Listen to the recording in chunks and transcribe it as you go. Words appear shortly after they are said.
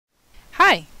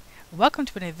Welcome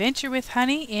to an adventure with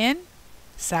Honney in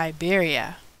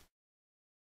Syberia.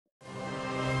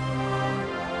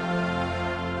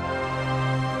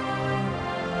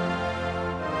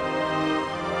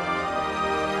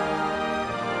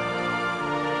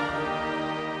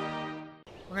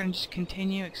 We're going to just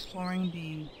continue exploring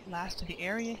the last of the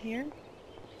area here.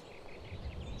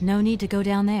 No need to go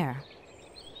down there.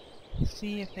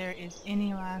 See if there is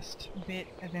any last bit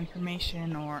of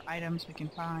information or items we can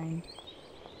find.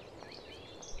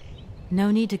 No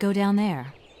need to go down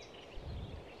there.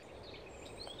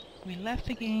 We left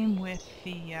the game with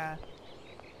a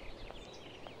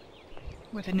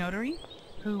notary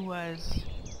who was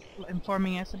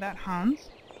informing us about Hans,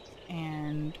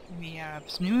 and we have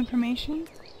some new information.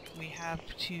 We have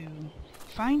to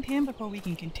find him before we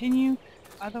can continue,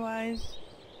 otherwise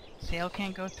sale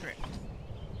can't go through.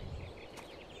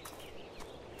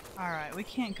 Alright, we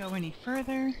can't go any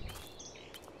further.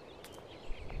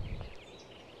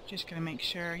 Just gonna make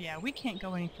sure, yeah, we can't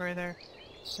go any further,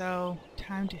 so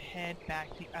time to head back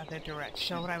the other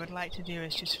direction. So what I would like to do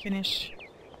is just finish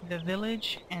the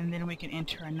village, and then we can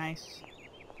enter a nice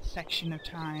section of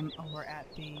time over at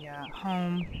the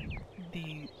home,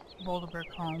 the Boulderberg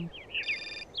home.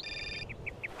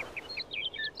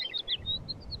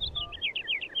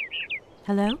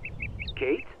 Hello?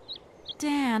 Kate?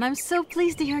 Dan, I'm so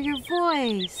pleased to hear your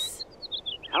voice.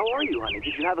 How are you, honey?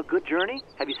 Did you have a good journey?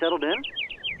 Have you settled in?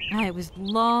 It was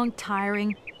long,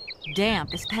 tiring,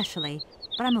 damp especially,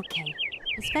 but I'm okay.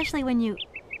 Especially when you...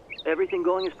 Everything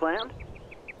going as planned?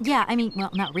 Yeah,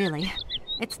 well, not really.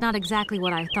 It's not exactly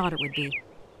what I thought it would be.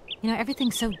 You know,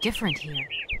 everything's so different here.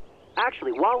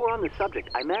 Actually, while we're on the subject,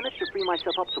 I managed to free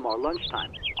myself up tomorrow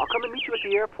lunchtime. I'll come and meet you at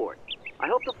the airport. I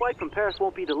hope the flight from Paris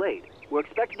won't be delayed. We're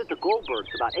expected at the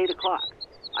Goldbergs about 8 o'clock.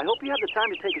 I hope you have the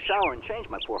time to take a shower and change,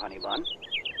 my poor honey bun.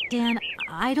 Dan,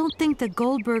 I don't think the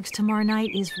Goldbergs tomorrow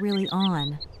night is really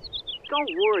on. Don't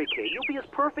worry, Kate. You'll be as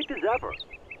perfect as ever.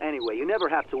 Anyway, you never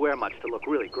have to wear much to look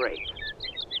really great.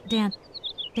 Dan,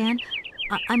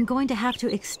 I'm going to have to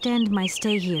extend my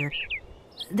stay here.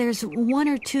 There's one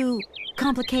or two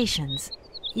complications.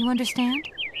 You understand?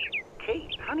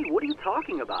 Kate, honey, what are you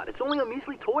talking about? It's only a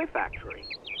measly toy factory.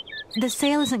 The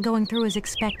sale isn't going through as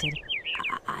expected.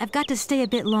 I've got to stay a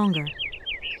bit longer.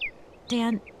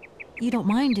 Dan, you don't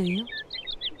mind, do you?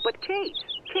 But Katie,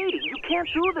 you can't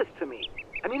do this to me.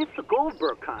 I mean, it's the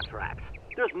Goldberg contracts.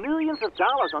 There's millions of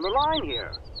dollars on the line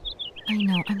here. I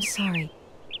know, I'm sorry.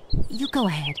 You go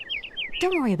ahead.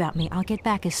 Don't worry about me. I'll get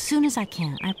back as soon as I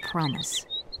can, I promise.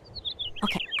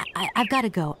 Okay, I've got to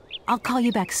go. I'll call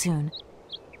you back soon.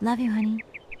 Love you, honey.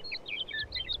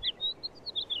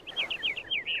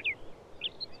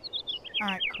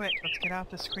 Alright, quick, let's get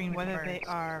off the screen. Whether they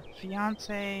are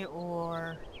fiancé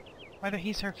or... Whether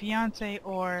he's her fiancé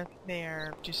or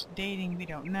they're just dating, we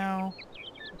don't know.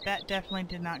 But that definitely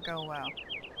did not go well.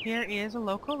 Here is a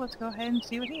local. Let's go ahead and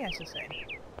see what he has to say.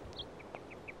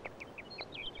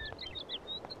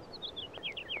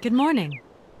 Good morning.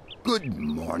 Good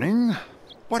morning.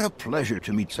 What a pleasure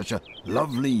to meet such a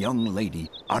lovely young lady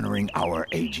honoring our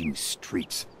aging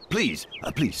streets. Please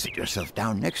sit yourself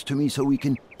down next to me so we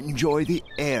can enjoy the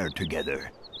air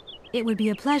together. It would be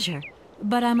a pleasure,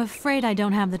 but I'm afraid I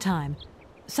don't have the time.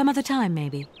 Some other time,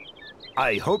 maybe.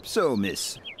 I hope so,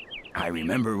 miss. I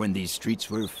remember when these streets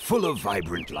were full of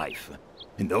vibrant life.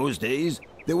 In those days,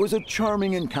 there was a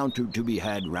charming encounter to be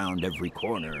had round every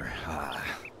corner.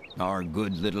 Our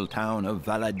good little town of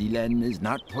Valladolid is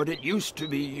not what it used to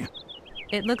be.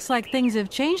 It looks like things have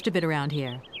changed a bit around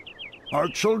here. Our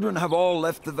children have all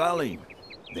left the valley.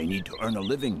 They need to earn a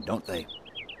living, don't they?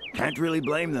 Can't really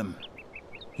blame them.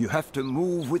 You have to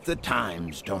move with the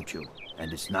times, don't you?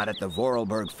 And it's not at the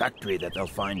Vorarlberg factory that they'll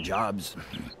find jobs.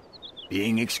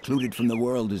 Being excluded from the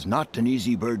world is not an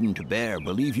easy burden to bear,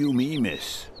 believe you me,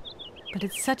 miss. But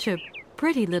it's such a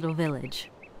pretty little village.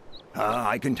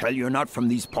 I can tell you're not from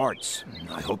these parts.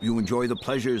 I hope you enjoy the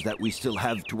pleasures that we still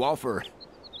have to offer.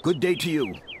 Good day to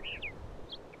you.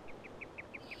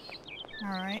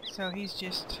 Alright, so he's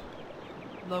just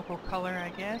local color, I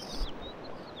guess.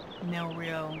 No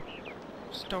real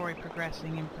story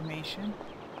progressing information.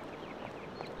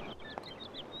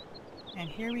 And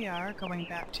here we are, going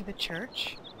back to the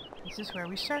church. This is where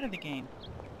we started the game.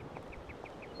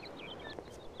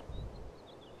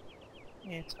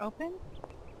 It's open.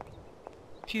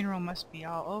 Funeral must be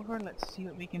all over. Let's see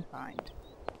what we can find.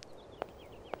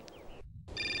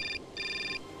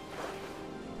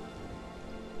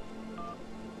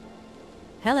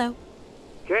 Hello.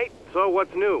 Kate, so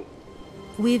what's new?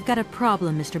 We've got a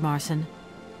problem, Mr. Marson.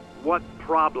 What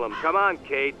problem? Come on,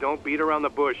 Kate, don't beat around the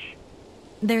bush.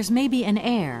 There's maybe an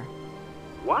heir.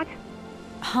 What?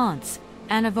 Hans,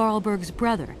 Anna Vorarlberg's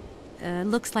brother.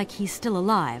 Looks like he's still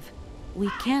alive. We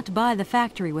can't buy the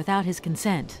factory without his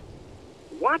consent.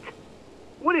 What?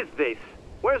 What is this?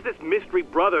 Where's this mystery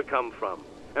brother come from?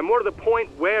 And more to the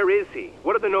point, where is he?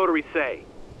 What did the notary say?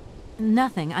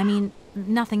 Nothing. I mean,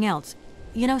 nothing else.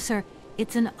 You know, sir,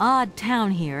 it's an odd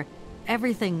town here.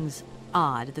 Everything's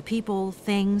odd. The people,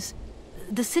 things.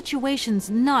 The situation's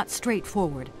not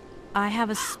straightforward. I have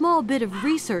a small bit of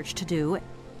research to do.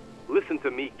 Listen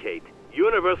to me, Kate.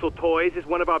 Universal Toys is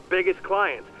one of our biggest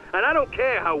clients, and I don't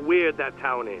care how weird that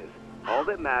town is. All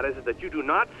that matters is that you do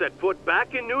not set foot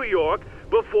back in New York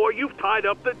before you've tied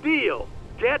up the deal.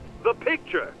 Get the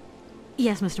picture.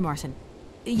 Yes, Mr. Morrison.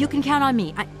 You can count on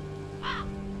me.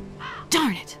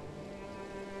 Darn it!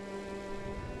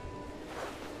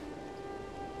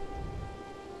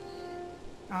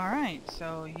 Alright,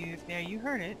 so you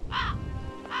heard it.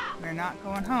 We're not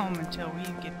going home until we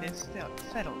get this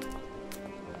settled.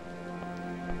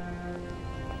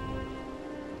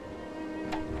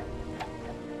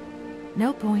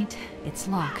 No point. It's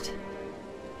locked.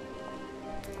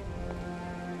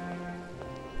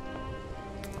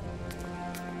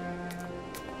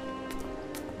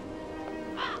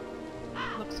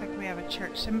 Looks like we have a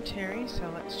church cemetery,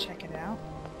 so let's check it out.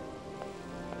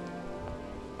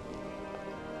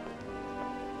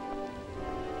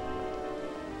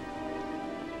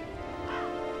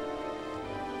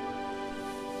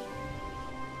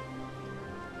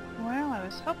 Well, I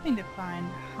was hoping to find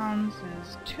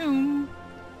Hans's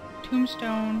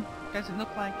tombstone. Doesn't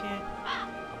look like it.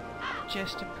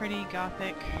 Just a pretty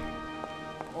gothic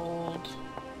old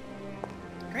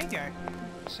graveyard.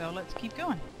 So let's keep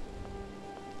going.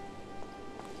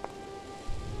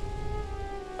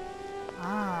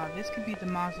 Ah, this could be the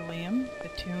mausoleum, the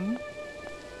tomb.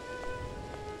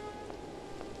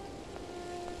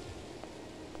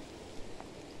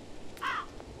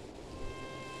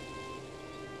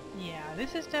 Yeah,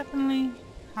 this is definitely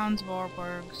Hans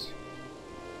Vorarlberg's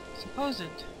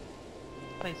supposed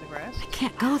place of rest. I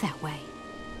can't go that way.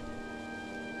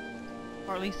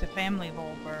 Or at least the family of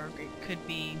Vorarlberg. It could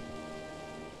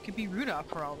be Rudolph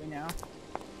for all we know.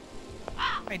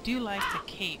 I do like the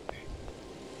cape.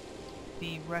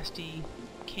 The rusty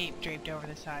cape draped over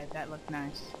the side. That looked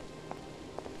nice.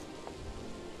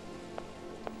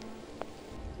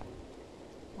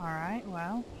 Alright,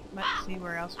 well, let's see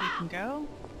where else we can go.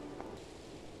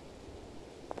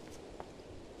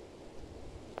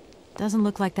 Doesn't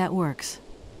look like that works.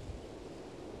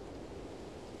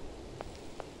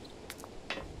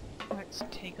 Let's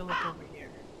take a look over here.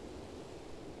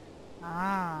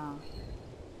 Ah.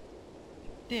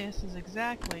 This is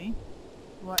exactly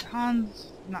what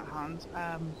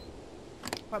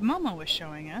what Momo was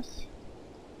showing us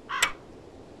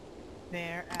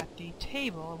there at the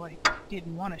table. What he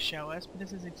didn't want to show us, but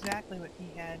this is exactly what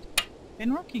he had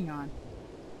been working on.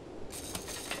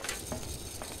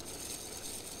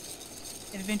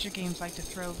 Adventure games like to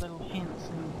throw little hints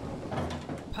and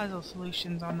puzzle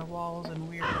solutions on the walls in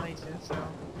weird places, so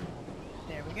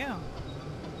there we go.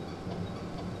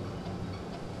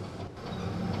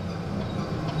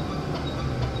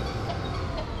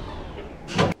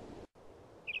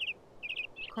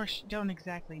 Of course, you don't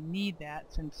exactly need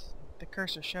that since the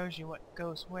cursor shows you what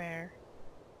goes where.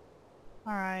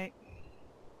 Alright.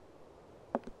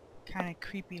 Kinda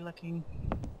creepy looking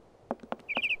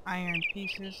iron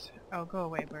pieces. Oh, go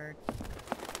away, bird.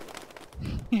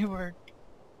 It worked.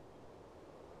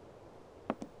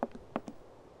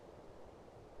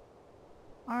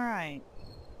 Alright.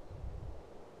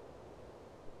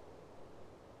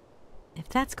 If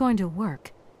that's going to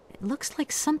work, it looks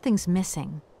like something's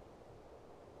missing.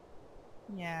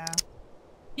 Yeah.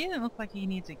 He doesn't look like he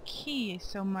needs a key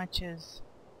so much as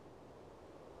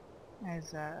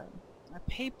a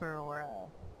paper or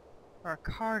a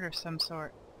card of some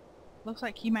sort. Looks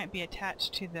like he might be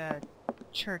attached to the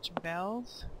church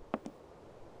bells.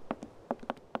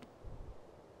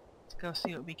 Let's go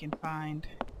see what we can find.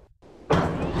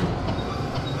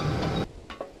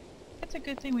 It's a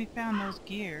good thing we found those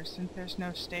gears since there's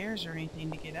no stairs or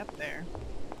anything to get up there.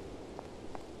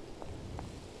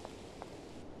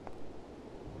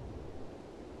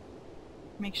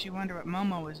 Makes you wonder what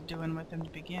Momo was doing with them to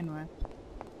begin with.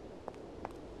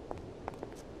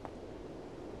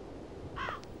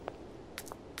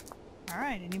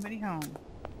 Alright, anybody home?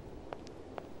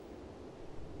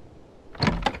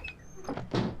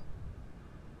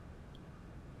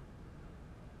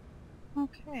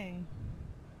 Okay.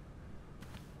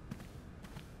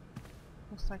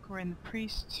 Looks like we're in the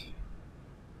priest's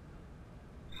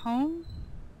home?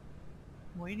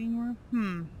 Waiting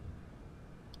room?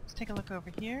 Let's take a look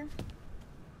over here.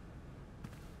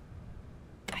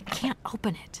 can't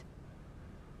open it.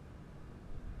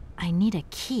 I need a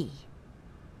key.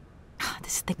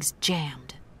 This thing's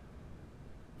jammed.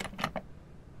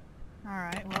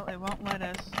 Alright, well, it won't let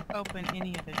us open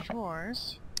any of the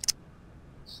drawers.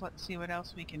 So let's see what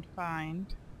else we can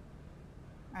find.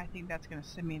 I think that's going to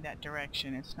send me that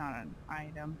direction. It's not an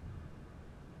item.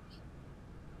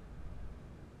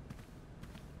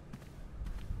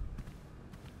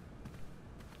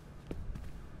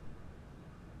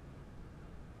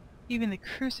 Even the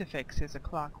crucifix is a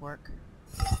clockwork.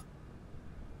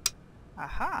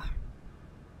 Aha!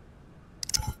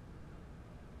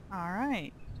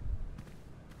 Alright.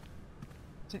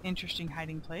 It's an interesting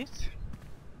hiding place.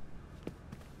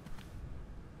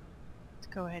 Let's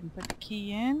go ahead and put the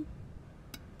key in.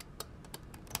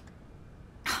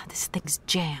 This thing's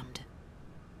jammed.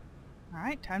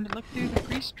 Alright, time to look through the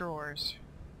priest drawers.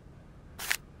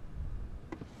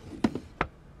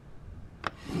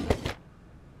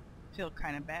 Feel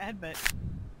kind of bad, but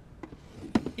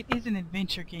it is an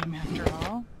adventure game after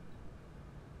all.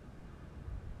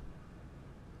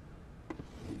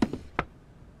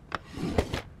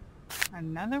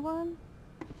 Another one.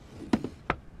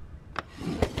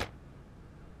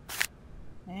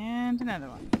 And another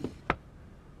one.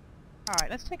 Alright,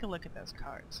 let's take a look at those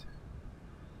cards.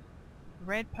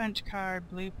 Red punch card,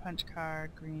 blue punch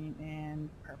card, green, and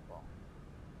purple.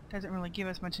 Doesn't really give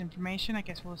us much information. I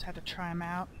guess we'll just have to try them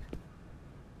out.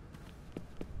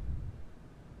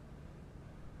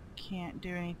 Can't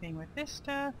do anything with this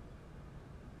stuff.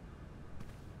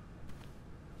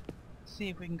 See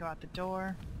if we can go out the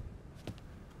door.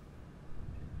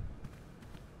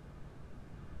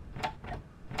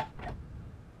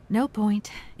 No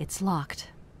point. It's locked.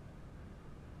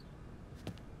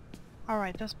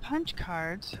 Alright, those punch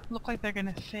cards look like they're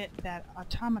going to fit that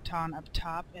automaton up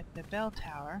top at the bell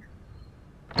tower.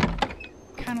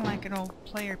 Kind of like an old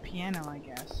player piano, I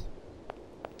guess.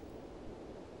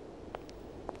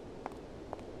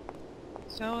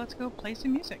 So let's go play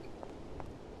some music.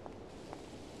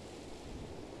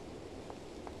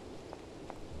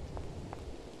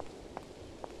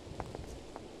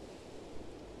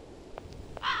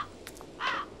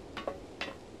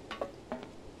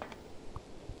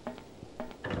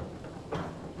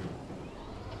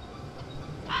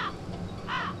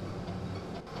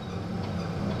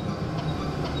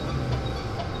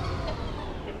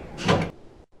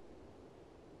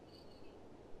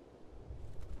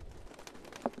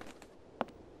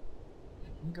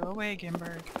 Go away,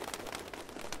 Gimberg.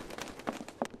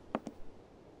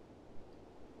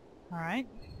 Alright.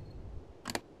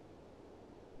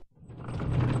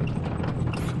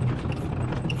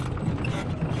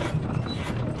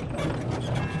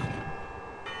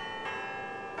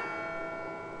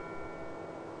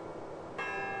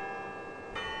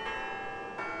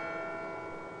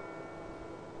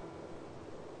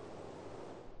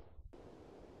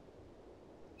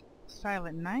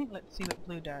 Silent Night. Let's see what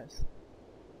blue does.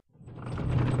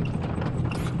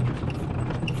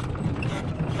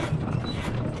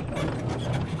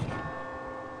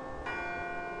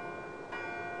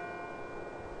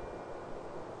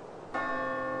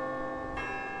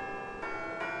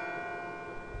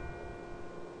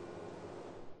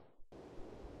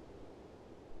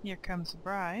 Here comes the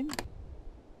bride.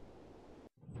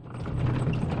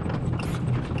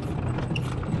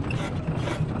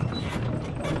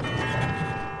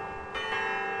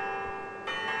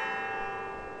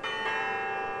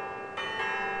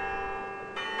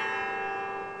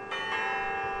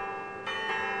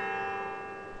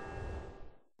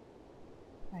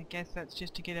 I guess that's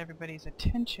just to get everybody's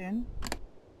attention.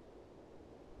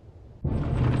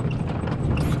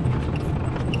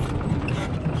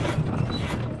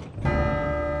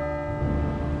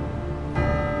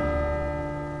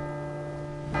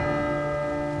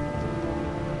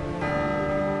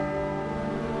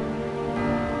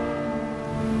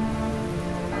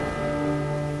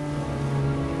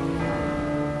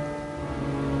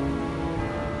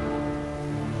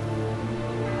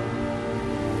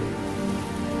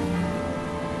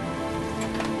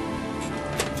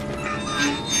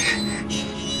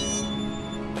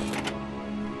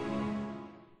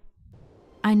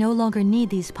 I no longer need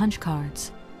these punch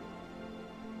cards.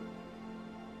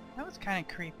 That was kind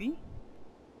of creepy.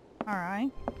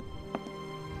 Alright.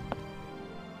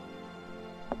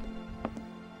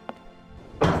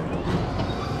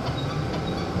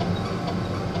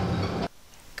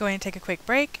 Going to take a quick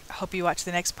break. Hope you watch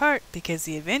the next part because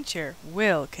the adventure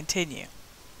will continue.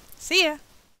 See ya!